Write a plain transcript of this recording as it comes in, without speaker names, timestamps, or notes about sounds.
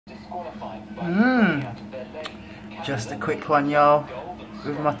Just a quick one, y'all,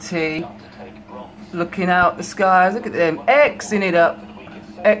 with my tea, looking out the skies. Look at them, Xing it up,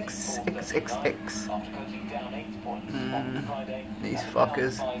 X. These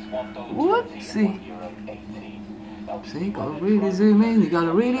fuckers. Whoopsie. See, gotta really zoom in. You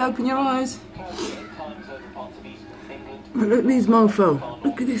gotta really open your eyes. But look at these mofo.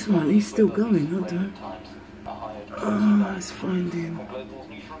 Look at this one. He's still going. Hold on. Oh, let's find him.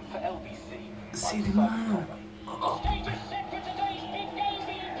 See the man.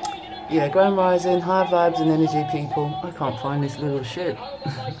 Yeah, Grand Rising, high vibes and energy, people. I can't find this little shit.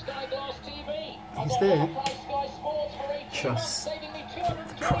 He's there. Trust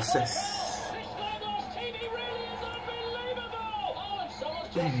the process.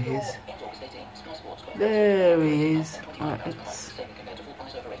 There he is. There he is. Right, let's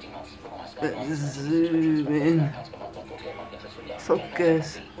zoom in.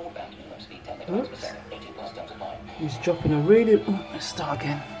 Focus. Oops. He's dropping a really... Oh, let's start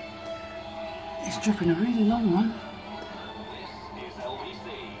again. He's dropping a really long one.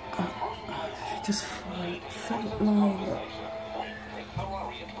 Just follow a faint line.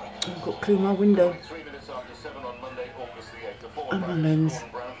 I've got to clean my window. And my lens.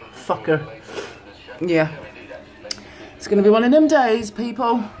 Fucker. Yeah. It's going to be one of them days,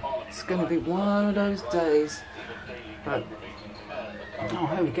 people. It's going to be one of those days. But... Oh,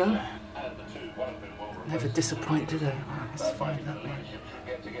 here we go. Never disappoint, do they? Right, let's find that one.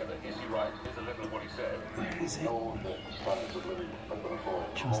 Where is it?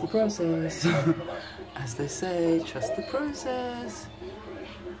 Trust the process. As they say, trust the process.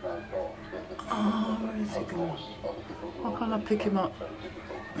 Oh, where is it going? Why can't I pick him up?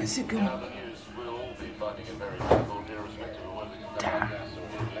 Where's it going? Damn.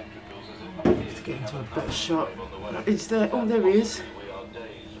 Have to get into a better shot. It's there. Oh, there he is.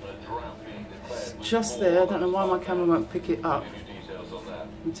 It's just there. I don't know why my camera won't pick it up.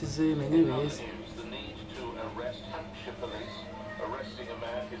 I need to zoom in. There he is.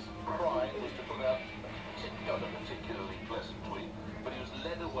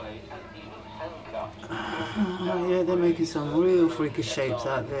 Oh yeah, they're making some real freaky shapes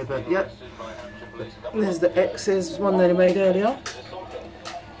out there, but yep. There's the X's, one that I made earlier.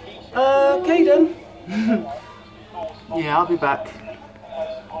 Okay then. Yeah, I'll be back.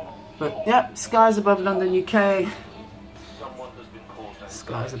 But yep, skies above London, UK.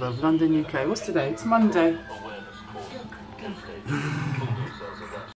 Skies above London, UK. What's today? It's Monday.